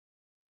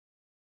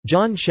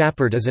John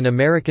Schappert is an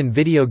American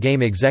video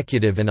game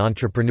executive and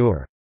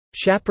entrepreneur.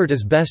 Schappert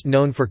is best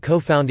known for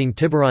co-founding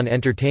Tiburon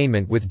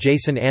Entertainment with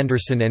Jason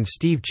Anderson and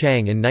Steve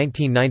Chang in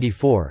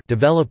 1994,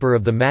 developer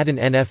of the Madden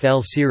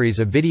NFL series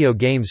of video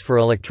games for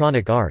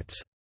Electronic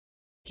Arts.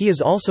 He is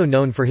also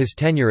known for his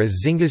tenure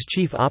as Zynga's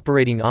chief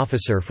operating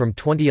officer from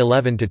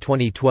 2011 to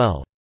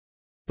 2012.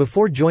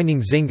 Before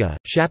joining Zynga,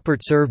 Schappert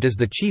served as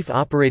the chief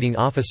operating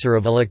officer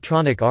of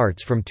Electronic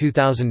Arts from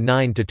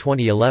 2009 to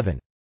 2011.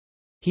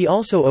 He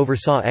also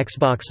oversaw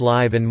Xbox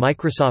Live and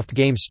Microsoft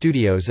Game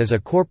Studios as a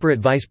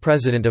corporate vice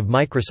president of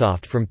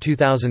Microsoft from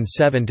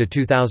 2007 to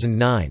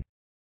 2009.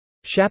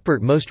 Schappert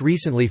most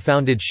recently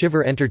founded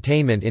Shiver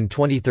Entertainment in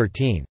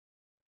 2013.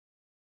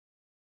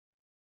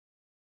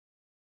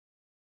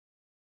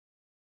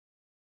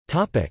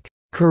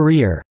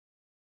 Career.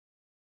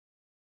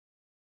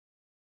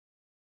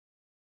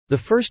 The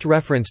first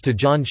reference to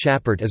John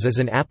Schappert is as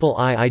an Apple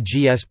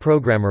IIGS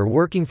programmer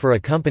working for a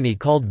company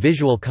called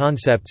Visual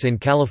Concepts in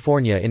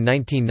California in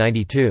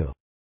 1992.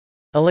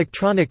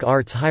 Electronic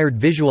Arts hired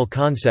Visual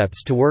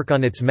Concepts to work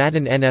on its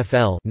Madden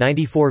NFL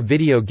 '94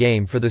 video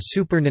game for the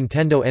Super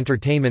Nintendo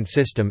Entertainment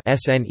System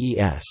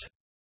 (SNES).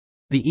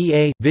 The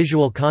EA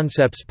Visual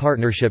Concepts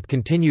partnership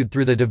continued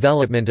through the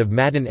development of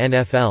Madden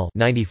NFL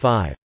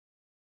 '95.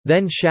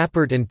 Then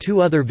Schappert and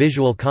two other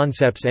Visual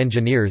Concepts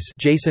engineers,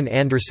 Jason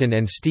Anderson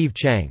and Steve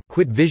Chang,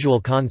 quit Visual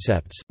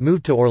Concepts,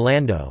 moved to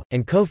Orlando,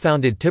 and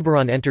co-founded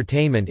Tiburon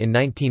Entertainment in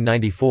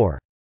 1994.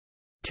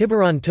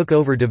 Tiburon took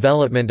over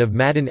development of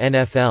Madden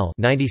NFL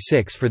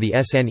 '96 for the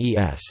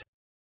SNES.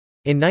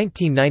 In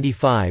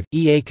 1995,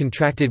 EA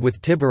contracted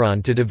with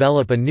Tiburon to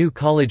develop a new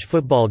college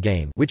football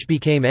game which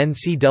became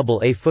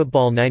NCAA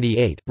Football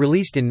 '98,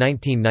 released in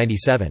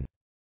 1997.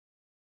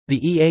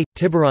 The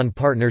EA-Tiburon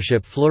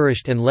partnership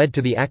flourished and led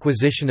to the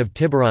acquisition of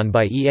Tiburon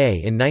by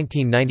EA in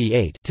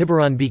 1998.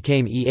 Tiburon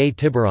became EA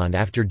Tiburon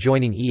after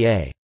joining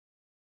EA.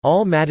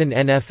 All Madden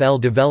NFL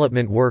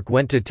development work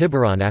went to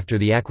Tiburon after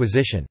the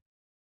acquisition.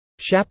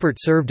 Schappert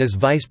served as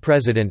vice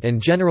president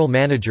and general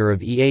manager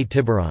of EA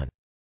Tiburon.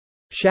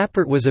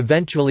 Schappert was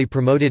eventually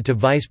promoted to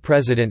vice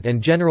president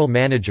and general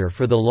manager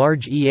for the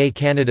large EA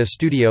Canada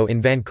studio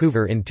in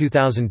Vancouver in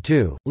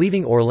 2002,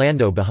 leaving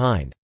Orlando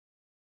behind.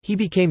 He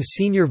became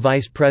Senior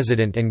Vice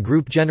President and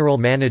Group General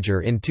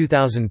Manager in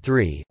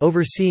 2003,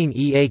 overseeing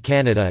EA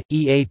Canada,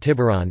 EA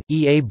Tiburon,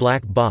 EA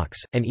Black Box,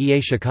 and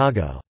EA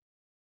Chicago.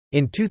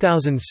 In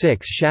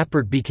 2006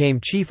 Schappert became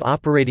Chief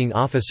Operating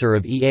Officer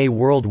of EA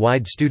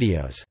Worldwide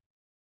Studios.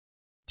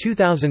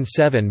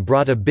 2007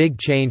 brought a big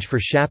change for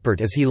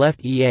Schappert as he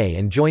left EA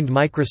and joined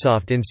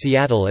Microsoft in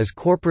Seattle as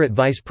Corporate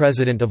Vice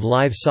President of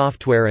Live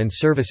Software and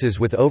Services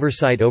with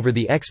oversight over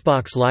the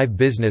Xbox Live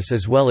business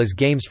as well as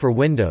games for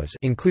Windows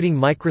including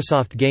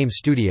Microsoft Game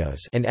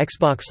Studios and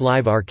Xbox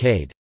Live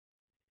Arcade.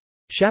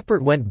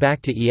 Schappert went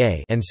back to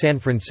EA and San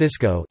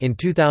Francisco in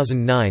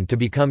 2009 to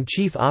become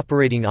Chief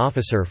Operating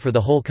Officer for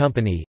the whole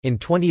company. In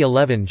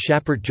 2011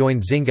 Schappert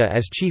joined Zynga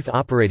as Chief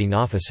Operating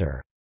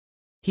Officer.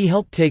 He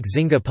helped take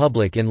Zynga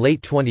public in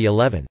late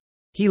 2011.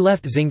 He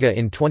left Zynga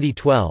in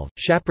 2012.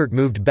 Schappert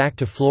moved back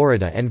to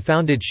Florida and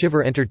founded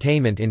Shiver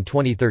Entertainment in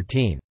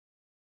 2013.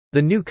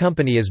 The new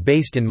company is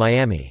based in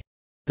Miami.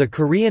 The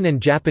Korean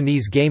and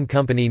Japanese game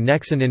company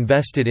Nexon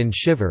invested in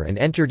Shiver and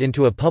entered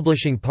into a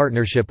publishing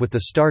partnership with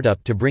the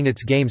startup to bring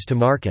its games to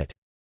market.